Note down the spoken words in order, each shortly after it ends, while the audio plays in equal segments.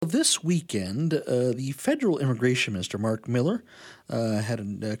this weekend, the federal immigration minister, Mark Miller,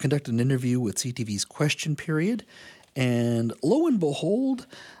 conducted an interview with CTV's Question Period. And lo and behold,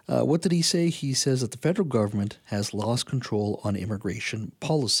 what did he say? He says that the federal government has lost control on immigration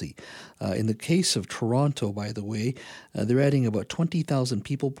policy. In the case of Toronto, by the way, they're adding about 20,000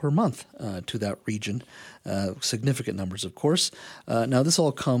 people per month to that region. Significant numbers, of course. Now, this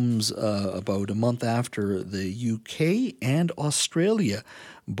all comes about a month after the UK and Australia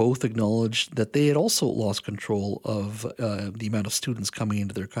both acknowledged that they had also lost control of the amount of students coming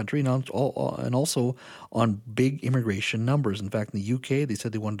into their country and also on big immigration numbers. In fact, in the UK, they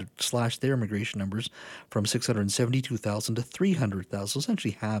said they wanted to slash their immigration numbers from 672,000 to 300,000,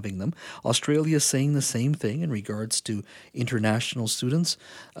 essentially halving them. Australia is saying the same thing in regards to international students.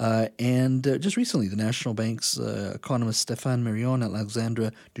 And just recently, the National Bank's economist Stéphane Marion and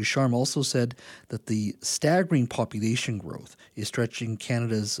Alexandra Ducharme also said that the staggering population growth is stretching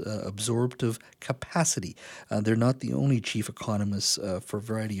Canada's absorptive capacity. They're not the only chief economists for a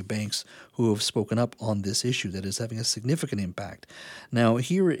variety of banks who have spoken up on this issue that is having a significant impact. Now,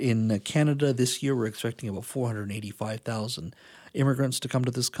 here in Canada this year, we're expecting about 485,000 immigrants to come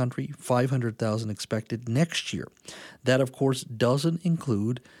to this country, 500,000 expected next year. That, of course, doesn't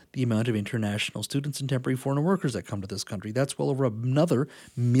include the amount of international students and temporary foreign workers that come to this country. That's well over another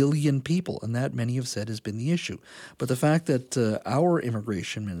million people, and that, many have said, has been the issue. But the fact that our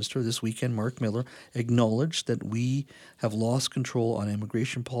immigration minister this weekend, Mark Miller, acknowledged that we have lost control on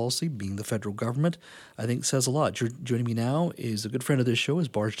immigration policy, being the federal government, I think says a lot. Joining me now is a good friend of this show, is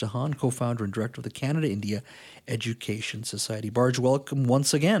Barj Dahan, co-founder and director of the Canada-India Education Society. Barj, welcome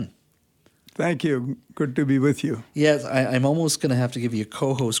once again. Thank you. Good to be with you. Yes, I'm almost going to have to give you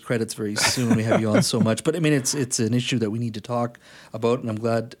co-host credits very soon. We have you on so much. But, I mean, it's an issue that we need to talk about, and I'm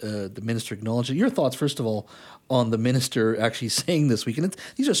glad the minister acknowledged it. Your thoughts, first of all, on the minister actually saying this week, and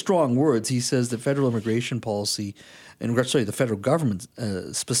these are strong words. He says that federal immigration policy, the federal government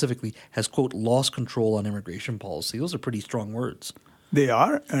specifically, has, quote, lost control on immigration policy. Those are pretty strong words. They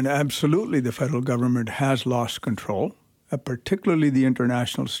are, and absolutely the federal government has lost control, particularly the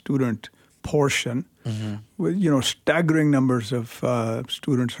international student portion, with staggering numbers of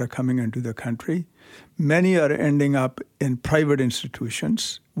students are coming into the country. Many are ending up in private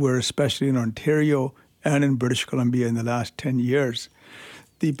institutions, where especially in Ontario and in British Columbia in the last 10 years,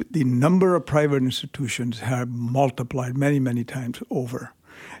 the number of private institutions have multiplied many, many times over.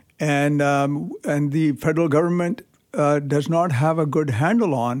 And the federal government does not have a good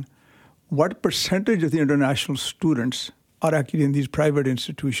handle on what percentage of the international students are actually in these private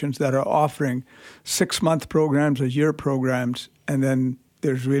institutions that are offering 6-month programs, a year programs, and then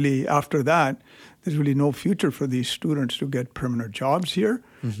there's really, after that, there's really no future for these students to get permanent jobs here,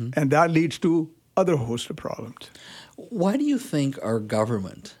 and that leads to other host of problems. Why do you think our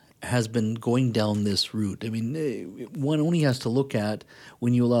government has been going down this route? I mean, one only has to look at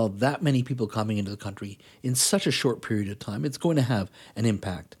when you allow that many people coming into the country in such a short period of time, it's going to have an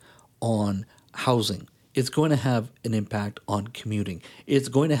impact on housing. It's going to have an impact on commuting. It's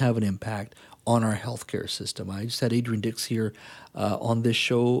going to have an impact on our healthcare system. I just had Adrian Dix here on this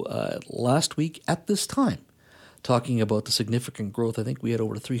show last week at this time talking about the significant growth. I think we had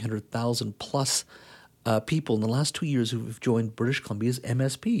over 300,000 plus people in the last 2 years who have joined British Columbia's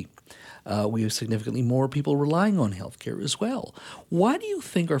MSP. We have significantly more people relying on healthcare as well. Why do you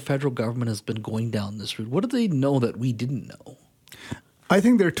think our federal government has been going down this route? What do they know that we didn't know? I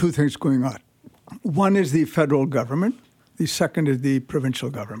think there are two things going on. One is the federal government. The second is the provincial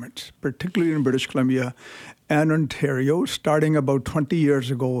governments, particularly in British Columbia and Ontario. Starting about 20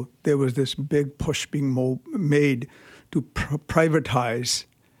 years ago, there was this big push being made to privatize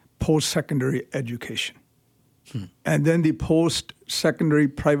post-secondary education. And then the post-secondary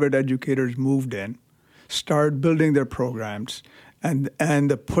private educators moved in, started building their programs, and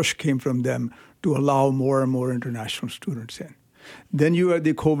the push came from them to allow more and more international students in. Then you had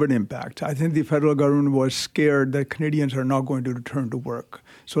the COVID impact. I think the federal government was scared that Canadians are not going to return to work.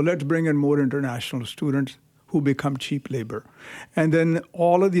 So let's bring in more international students who become cheap labor. And then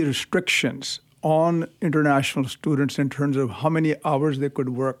all of the restrictions on international students in terms of how many hours they could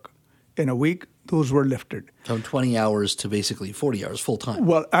work in a week, those were lifted. From 20 hours to basically 40 hours full time.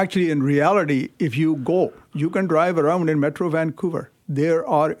 Well, actually, in reality, if you go, you can drive around in Metro Vancouver. There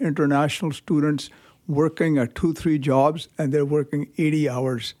are international students working at 2-3 jobs, and they're working 80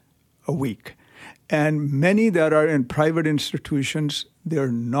 hours a week. And many that are in private institutions,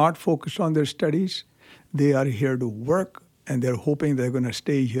 they're not focused on their studies. They are here to work, and they're hoping they're going to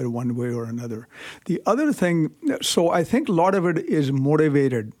stay here one way or another. The other thing, so I think a lot of it is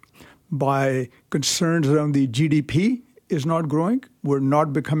motivated by concerns around the GDP is not growing. We're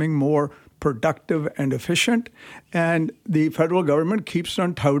not becoming more productive and efficient. And the federal government keeps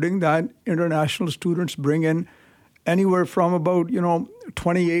on touting that international students bring in anywhere from about,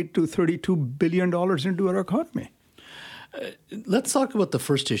 $28 to $32 billion into our economy. Let's talk about the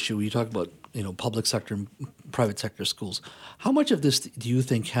first issue. You talk about, public sector and private sector schools. How much of this do you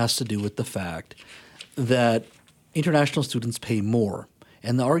think has to do with the fact that international students pay more?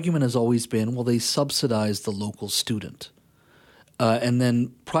 And the argument has always been, well, they subsidize the local student. And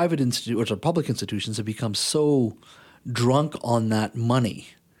then private institutions or public institutions have become so drunk on that money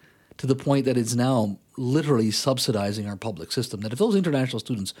to the point that it's now literally subsidizing our public system. That if those international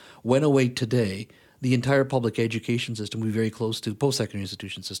students went away today, the entire public education system would be very close to post-secondary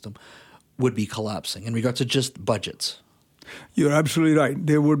institution system would be collapsing in regards to just budgets. You're absolutely right.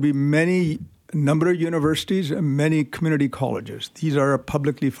 There would be number of universities and many community colleges. These are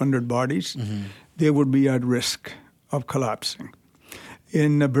publicly funded bodies. Mm-hmm. They would be at risk of collapsing.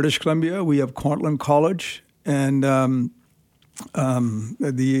 In British Columbia, we have Kwantlen College and the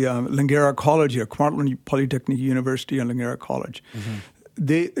Langara College here, Kwantlen Polytechnic University and Langara College. Mm-hmm.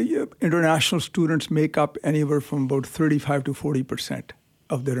 International students make up anywhere from about 35 to 40%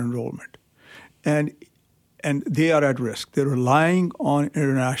 of their enrollment. And they are at risk. They're relying on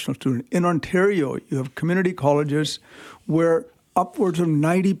international students. In Ontario, you have community colleges where upwards of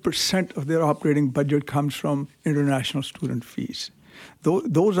 90% of their operating budget comes from international student fees.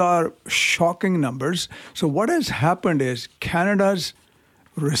 Those are shocking numbers. So what has happened is Canada's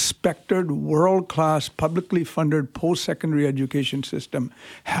respected, world-class, publicly funded post-secondary education system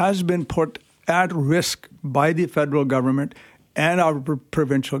has been put at risk by the federal government and our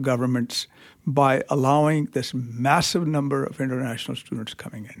provincial governments by allowing this massive number of international students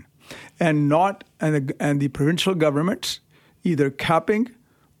coming in. And the provincial governments either capping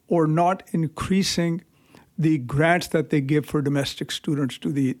or not increasing the grants that they give for domestic students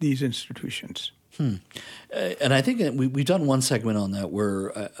to these institutions. And I think we've done one segment on that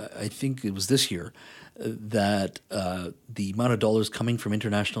where I think it was this year that the amount of dollars coming from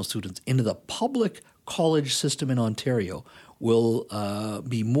international students into the public college system in Ontario will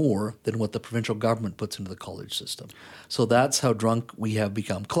be more than what the provincial government puts into the college system. So that's how drunk we have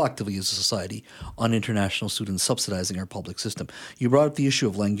become collectively as a society on international students subsidizing our public system. You brought up the issue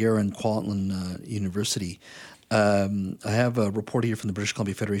of Langara and Kwantlen University. I have a report here from the British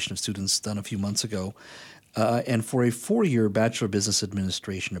Columbia Federation of Students done a few months ago. And for a 4-year Bachelor of Business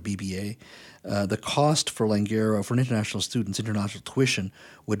Administration, or BBA, the cost for Langara, for international students, international tuition,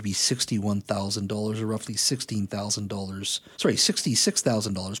 would be $61,000 or roughly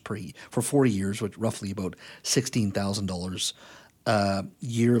 $66,000 per year for 4 years, which roughly about $16,000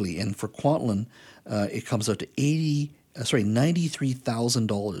 yearly. And for Kwantlen, it comes out to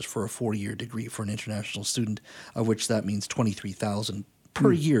 $93,000 for a 4-year degree for an international student, of which that means $23,000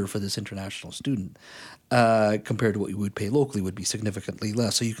 per year for this international student, compared to what you would pay locally would be significantly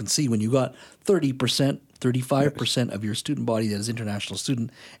less. So you can see when you got 30%, 35% of your student body that is international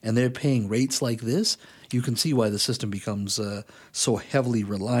student, and they're paying rates like this, you can see why the system becomes so heavily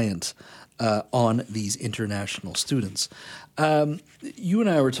reliant on these international students. You and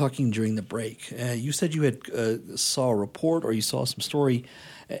I were talking during the break. You said you had saw a report or you saw some story,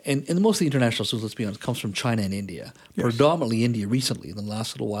 and most of the international students, let's be honest, comes from China and India. Yes. Predominantly India recently. In the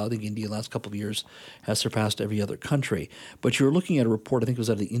last little while, I think India, the last couple of years, has surpassed every other country. But you were looking at a report, I think it was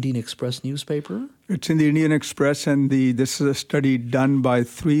out of the Indian Express newspaper? It's in the Indian Express, and this is a study done by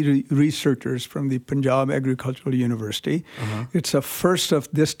 3 researchers from the Punjab Agricultural University. Uh-huh. It's a first of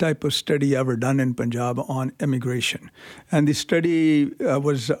this type of study ever done in Punjab on immigration. And the study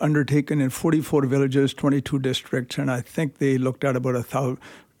was undertaken in 44 villages, 22 districts, and I think they looked at about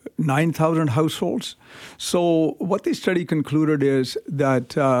 9,000 households. So what the study concluded is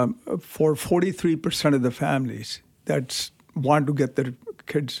that for 43% of the families that want to get their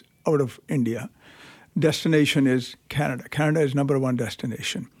kids out of India, destination is Canada. Canada is number one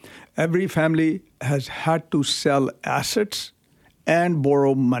destination. Every family has had to sell assets and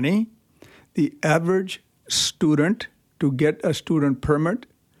borrow money. The average student to get a student permit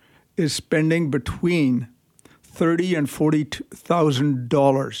is spending between $30,000 and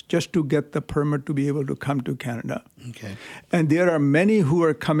 $40,000 just to get the permit to be able to come to Canada. Okay. And there are many who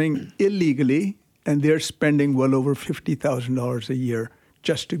are coming illegally, and they're spending well over $50,000 a year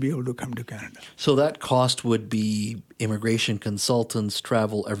just to be able to come to Canada. So that cost would be immigration consultants,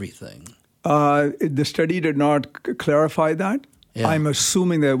 travel, everything. The study did not clarify that. Yeah. I'm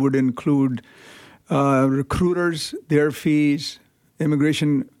assuming that would include recruiters, their fees,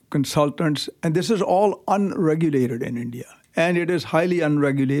 immigration consultants, and this is all unregulated in India. And it is highly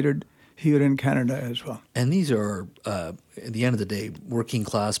unregulated here in Canada as well. And these are, at the end of the day, working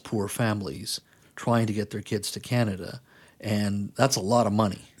class, poor families trying to get their kids to Canada. And that's a lot of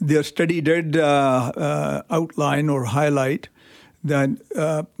money. Their study did outline or highlight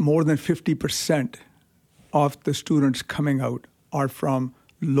that more than 50% of the students coming out are from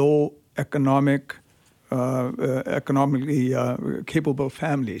low economically capable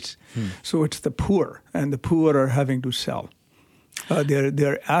families. So it's the poor, and the poor are having to sell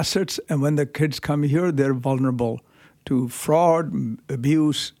their assets. And when the kids come here, they're vulnerable to fraud,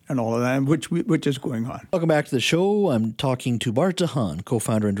 abuse, and all of that, which is going on. Welcome back to the show. I'm talking to Bart de Haan,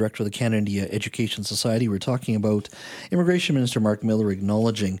 co-founder and director of the Canada Education Society. We're talking about Immigration Minister Mark Miller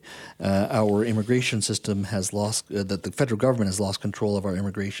acknowledging our immigration system has lost, that the federal government has lost control of our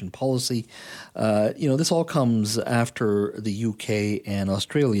immigration policy. This all comes after the UK and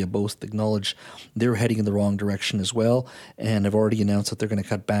Australia both acknowledge they're heading in the wrong direction as well, and have already announced that they're going to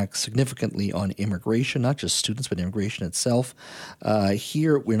cut back significantly on immigration, not just students, but immigration itself.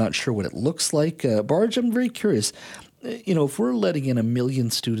 Here, we're not sure what it looks like. Barj, I'm very curious. If we're letting in 1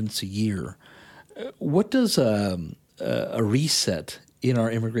 million students a year, what does a reset in our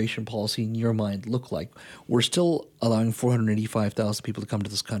immigration policy, in your mind, look like? We're still allowing 485,000 people to come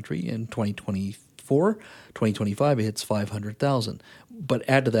to this country in 2024. 2025, it hits 500,000. But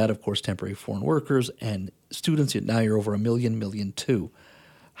add to that, of course, temporary foreign workers and students. Now you're over 1 million, 1.2 million.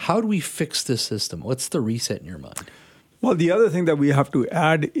 How do we fix this system? What's the reset in your mind? Well, the other thing that we have to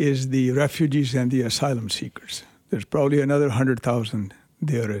add is the refugees and the asylum seekers. There's probably another 100,000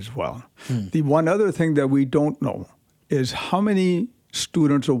 there as well. The one other thing that we don't know is how many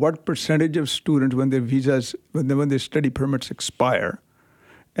students or what percentage of students, when their visas, when their study permits expire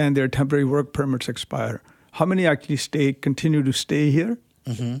and their temporary work permits expire, how many actually continue to stay here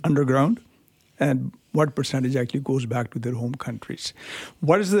underground, and what percentage actually goes back to their home countries.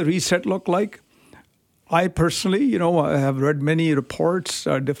 What does the reset look like? I personally, I have read many reports.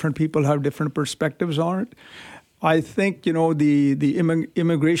 Different people have different perspectives on it. I think, the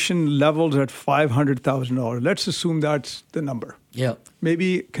immigration levels at $500,000. Let's assume that's the number. Yeah.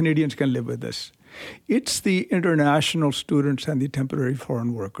 Maybe Canadians can live with this. It's the international students and the temporary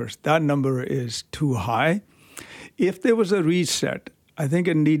foreign workers. That number is too high. If there was a reset, I think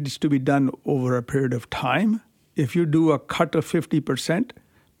it needs to be done over a period of time. If you do a cut of 50%,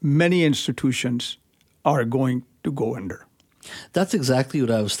 many institutions are going to go under. That's exactly what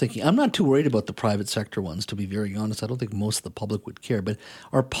I was thinking. I'm not too worried about the private sector ones, to be very honest. I don't think most of the public would care. But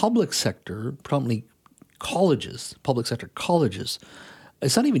our public sector, probably colleges, public sector colleges,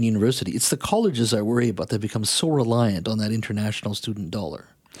 it's not even university. It's the colleges I worry about. They've become so reliant on that international student dollar.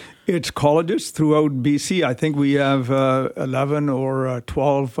 It's colleges throughout BC. I think we have 11 or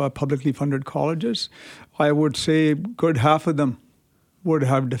 12 publicly funded colleges. I would say good half of them would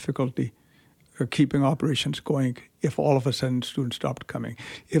have difficulty keeping operations going if all of a sudden students stopped coming.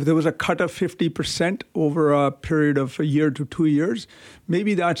 If there was a cut of 50% over a period of a year to 2 years,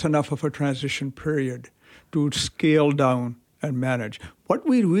 maybe that's enough of a transition period to scale down and manage. What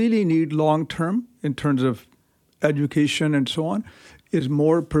we really need long-term in terms of education and so on is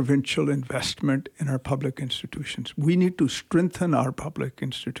more provincial investment in our public institutions. We need to strengthen our public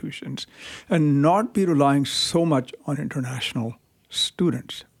institutions and not be relying so much on international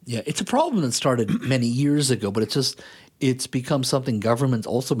students. Yeah, it's a problem that started many years ago, but it's become something government's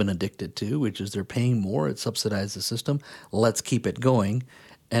also been addicted to, which is they're paying more, it subsidizes the system, let's keep it going.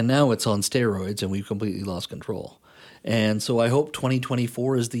 And now it's on steroids and we've completely lost control. And so I hope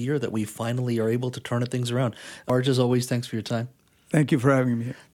 2024 is the year that we finally are able to turn things around. Arj, as always, thanks for your time. Thank you for having me here.